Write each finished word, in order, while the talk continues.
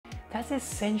That's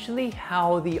essentially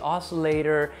how the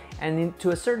oscillator and to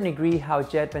a certain degree how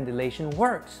jet ventilation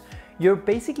works. You're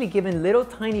basically given little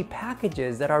tiny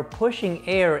packages that are pushing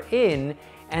air in,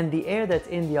 and the air that's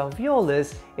in the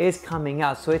alveolus is coming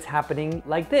out. So it's happening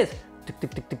like this.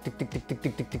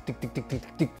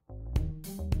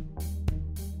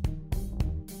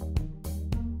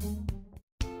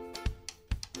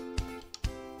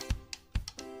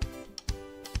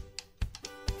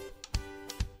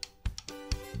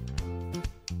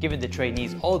 Giving the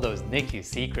trainees all those NICU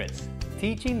secrets,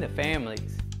 teaching the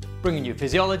families, bringing you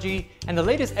physiology and the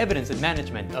latest evidence and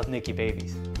management of NICU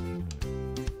babies.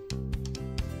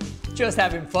 Just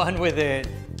having fun with it.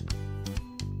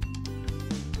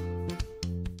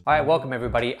 All right, welcome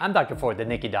everybody. I'm Dr. Ford, the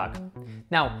NICUDoc.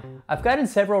 Now, I've gotten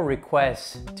several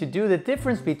requests to do the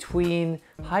difference between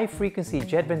high frequency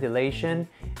jet ventilation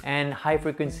and high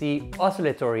frequency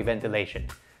oscillatory ventilation.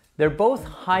 They're both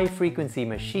high frequency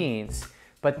machines,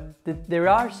 but there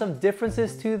are some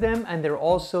differences to them and there are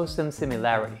also some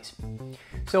similarities.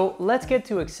 So let's get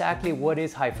to exactly what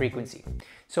is high frequency.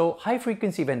 So high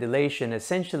frequency ventilation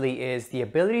essentially is the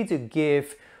ability to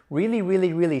give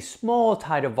really small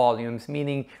tidal volumes,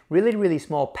 meaning really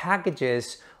small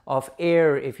packages of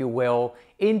air, if you will,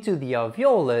 into the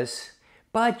alveolus,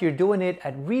 but you're doing it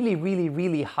at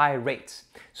really high rates.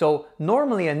 So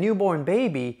normally a newborn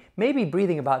baby may be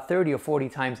breathing about 30 or 40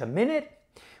 times a minute.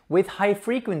 With high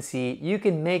frequency, you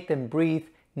can make them breathe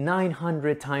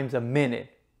 900 times a minute.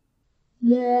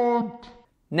 What?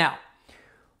 Now,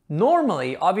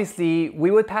 normally, obviously,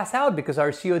 we would pass out because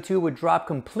our CO2 would drop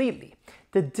completely.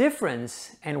 The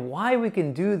difference and why we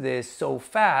can do this so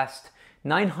fast,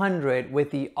 900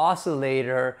 with the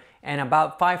oscillator and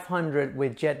about 500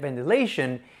 with jet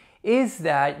ventilation, is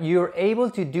that you're able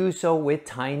to do so with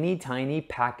tiny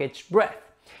packaged breath.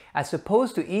 As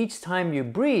opposed to each time you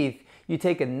breathe, you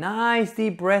take a nice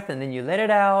deep breath and then you let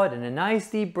it out, and a nice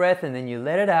deep breath and then you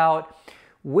let it out.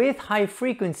 With high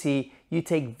frequency, you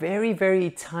take very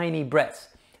tiny breaths.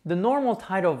 The normal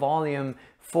tidal volume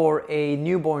for a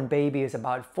newborn baby is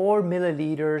about 4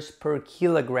 milliliters per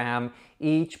kilogram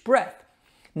each breath.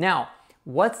 Now,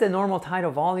 what's the normal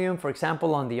tidal volume, for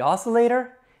example, on the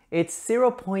oscillator? It's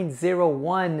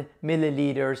 0.01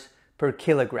 milliliters per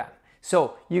kilogram.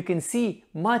 So you can see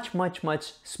much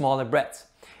smaller breaths.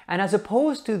 And as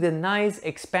opposed to the nice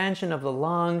expansion of the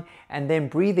lung and then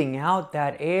breathing out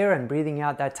that air and breathing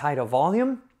out that tidal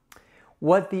volume,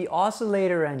 what the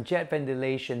oscillator and jet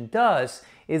ventilation does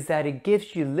is that it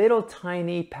gives you little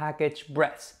tiny packaged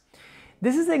breaths.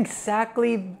 This is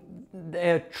exactly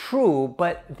true,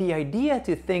 but the idea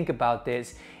to think about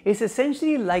this is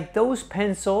essentially like those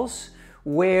pencils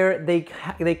where they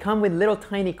come with little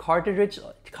tiny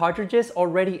cartridges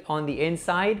already on the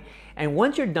inside, and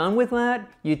once you're done with that,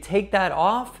 you take that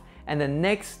off and the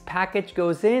next package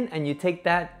goes in, and you take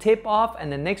that tip off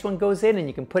and the next one goes in, and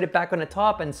you can put it back on the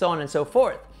top, and so on and so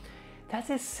forth. That's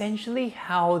essentially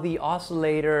how the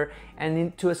oscillator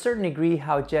and to a certain degree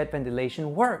how jet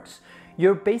ventilation works.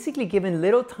 You're basically given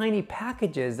little tiny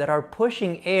packages that are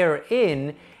pushing air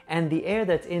in, and the air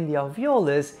that's in the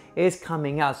alveolus is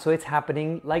coming out. So it's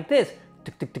happening like this.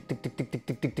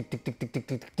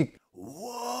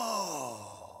 Whoa!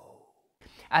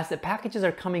 As the packages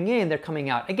are coming in, they're coming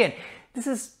out. Again, this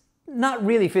is not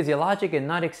really physiologic and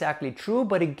not exactly true,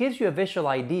 but it gives you a visual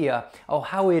idea of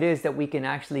how it is that we can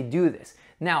actually do this.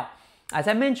 Now, as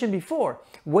I mentioned before,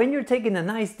 when you're taking a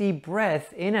nice deep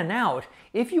breath in and out,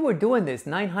 if you were doing this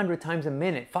 900 times a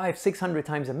minute, 500-600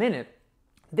 times a minute,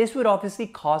 this would obviously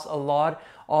cause a lot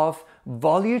of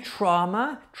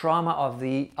volutrauma, trauma of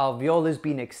the alveolus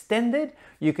being extended.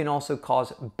 You can also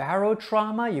cause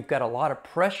barotrauma. You've got a lot of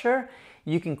pressure.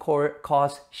 You can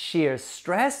cause shear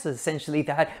stress. Essentially,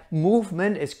 that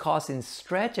movement is causing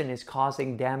stretch and is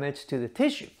causing damage to the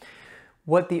tissue.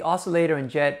 What the oscillator and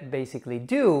jet basically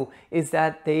do is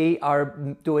that they are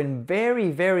doing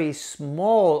very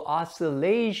small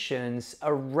oscillations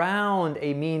around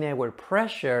a mean airway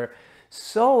pressure,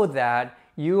 so that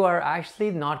you are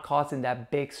actually not causing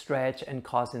that big stretch and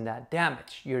causing that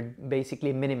damage. You're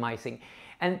basically minimizing.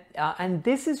 And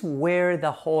this is where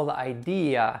the whole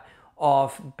idea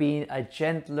of being a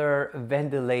gentler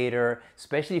ventilator,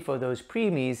 especially for those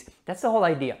preemies, that's the whole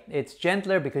idea. It's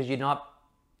gentler because you're not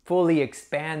fully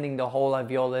expanding the whole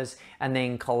alveolus and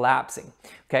then collapsing.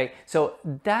 Okay, so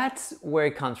that's where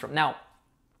it comes from. Now,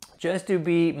 just to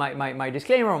be my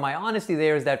disclaimer or my honesty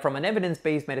there is that from an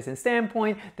evidence-based medicine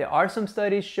standpoint, there are some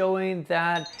studies showing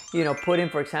that, putting,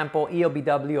 for example,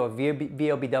 ELBW or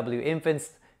VLBW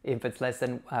infants less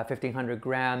than 1,500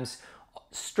 grams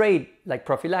straight, like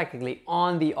prophylactically,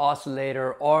 on the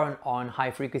oscillator or on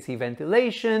high frequency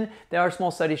ventilation, there are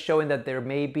small studies showing that there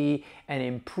may be an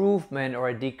improvement or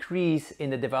a decrease in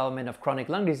the development of chronic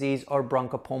lung disease or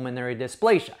bronchopulmonary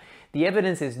dysplasia. The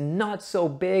evidence is not so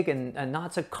big and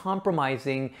not so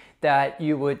compromising that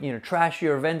you would, trash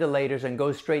your ventilators and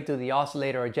go straight to the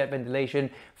oscillator or jet ventilation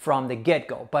from the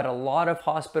get-go. But a lot of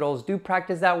hospitals do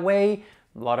practice that way.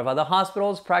 A lot of other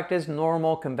hospitals practice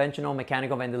normal, conventional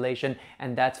mechanical ventilation,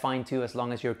 and that's fine too, as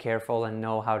long as you're careful and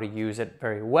know how to use it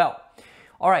very well.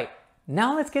 All right,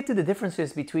 now let's get to the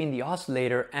differences between the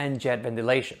oscillator and jet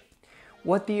ventilation.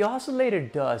 What the oscillator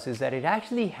does is that it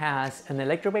actually has an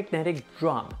electromagnetic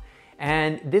drum.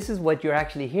 And this is what you're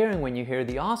actually hearing when you hear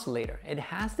the oscillator. It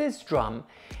has this drum,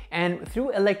 and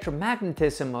through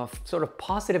electromagnetism of sort of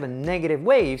positive and negative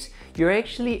waves, you're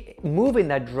actually moving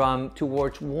that drum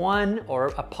towards one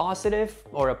or a positive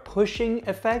or a pushing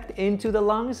effect into the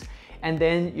lungs, and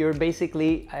then you're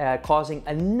basically causing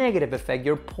a negative effect.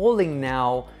 You're pulling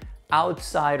now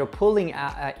outside or pulling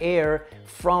air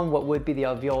from what would be the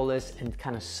alveolus and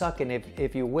kind of sucking it,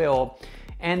 if you will.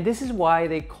 And this is why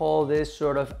they call this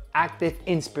sort of active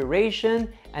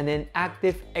inspiration and then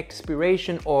active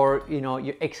expiration, or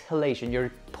your exhalation.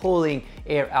 You're pulling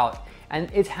air out,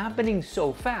 and it's happening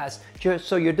so fast.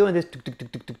 So you're doing this.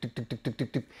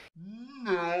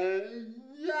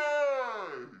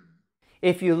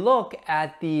 If you look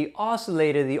at the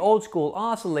oscillator, the old school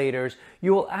oscillators,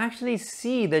 you will actually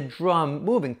see the drum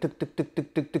moving.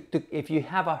 If you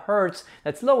have a hertz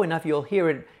that's low enough, you'll hear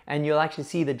it, and you'll actually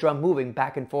see the drum moving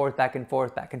back and forth, back and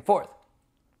forth, back and forth.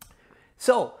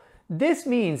 So this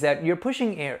means that you're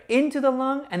pushing air into the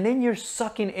lung, and then you're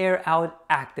sucking air out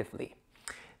actively.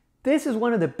 This is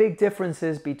one of the big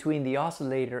differences between the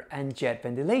oscillator and jet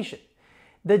ventilation.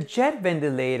 The jet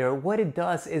ventilator, what it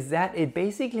does is that it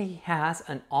basically has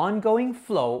an ongoing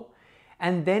flow,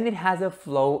 and then it has a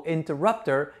flow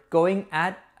interrupter going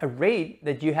at a rate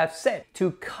that you have set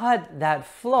to cut that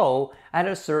flow at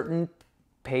a certain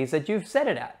pace that you've set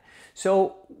it at.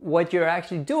 So what you're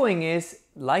actually doing is,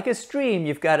 like a stream,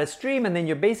 you've got a stream, and then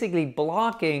you're basically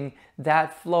blocking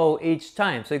that flow each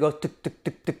time. So it goes tick, tick,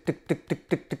 tick, tick, tick, tick, tick,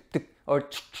 tick, tick, tick, or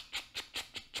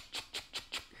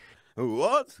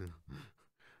what?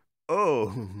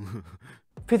 Oh.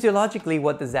 Physiologically,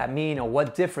 what does that mean, or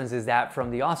what difference is that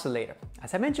from the oscillator?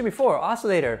 As I mentioned before,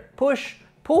 oscillator, push,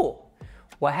 pull.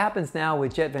 What happens now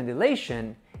with jet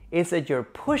ventilation is that you're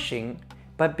pushing,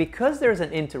 but because there's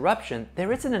an interruption,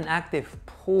 there isn't an active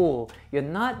pull. You're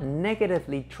not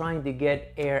negatively trying to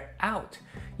get air out.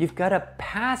 You've got a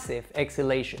passive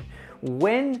exhalation.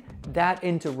 When that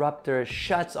interrupter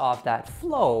shuts off that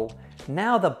flow,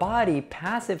 now the body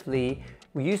passively,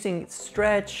 using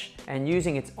stretch and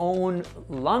using its own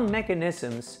lung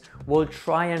mechanisms, will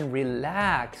try and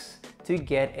relax to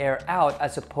get air out,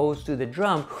 as opposed to the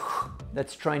drum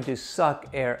that's trying to suck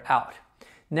air out.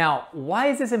 Now, why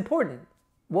is this important?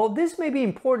 Well, this may be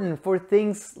important for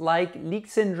things like leak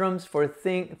syndromes, for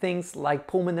things like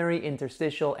pulmonary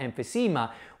interstitial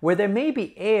emphysema, where there may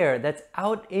be air that's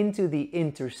out into the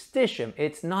interstitium.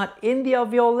 It's not in the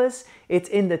alveolus, it's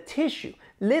in the tissue,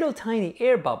 little tiny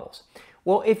air bubbles.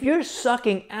 Well, if you're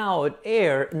sucking out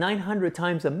air 900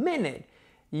 times a minute,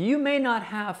 you may not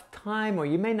have time, or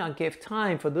you may not give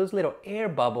time for those little air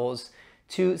bubbles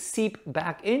to seep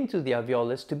back into the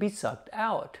alveolus to be sucked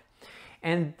out.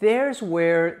 And there's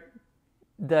where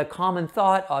the common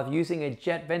thought of using a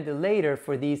jet ventilator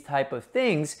for these type of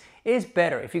things is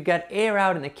better. If you've got air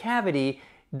out in the cavity,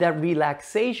 that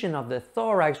relaxation of the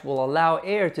thorax will allow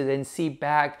air to then seep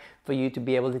back for you to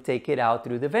be able to take it out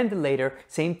through the ventilator.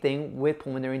 Same thing with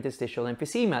pulmonary interstitial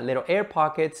emphysema. Little air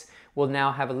pockets will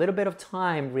now have a little bit of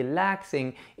time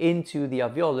relaxing into the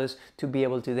alveolus to be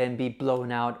able to then be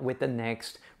blown out with the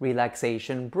next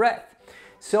relaxation breath.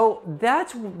 So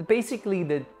that's basically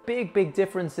the big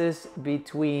differences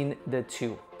between the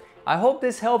two. I hope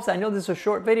this helps. I know this is a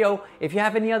short video. If you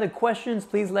have any other questions,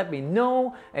 please let me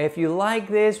know. If you like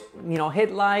this,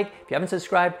 hit like. If you haven't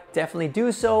subscribed, definitely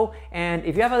do so. And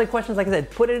if you have other questions, like I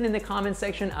said, put it in the comment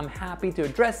section. I'm happy to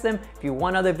address them. If you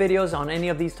want other videos on any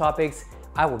of these topics,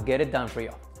 I will get it done for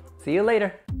you. See you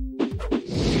later.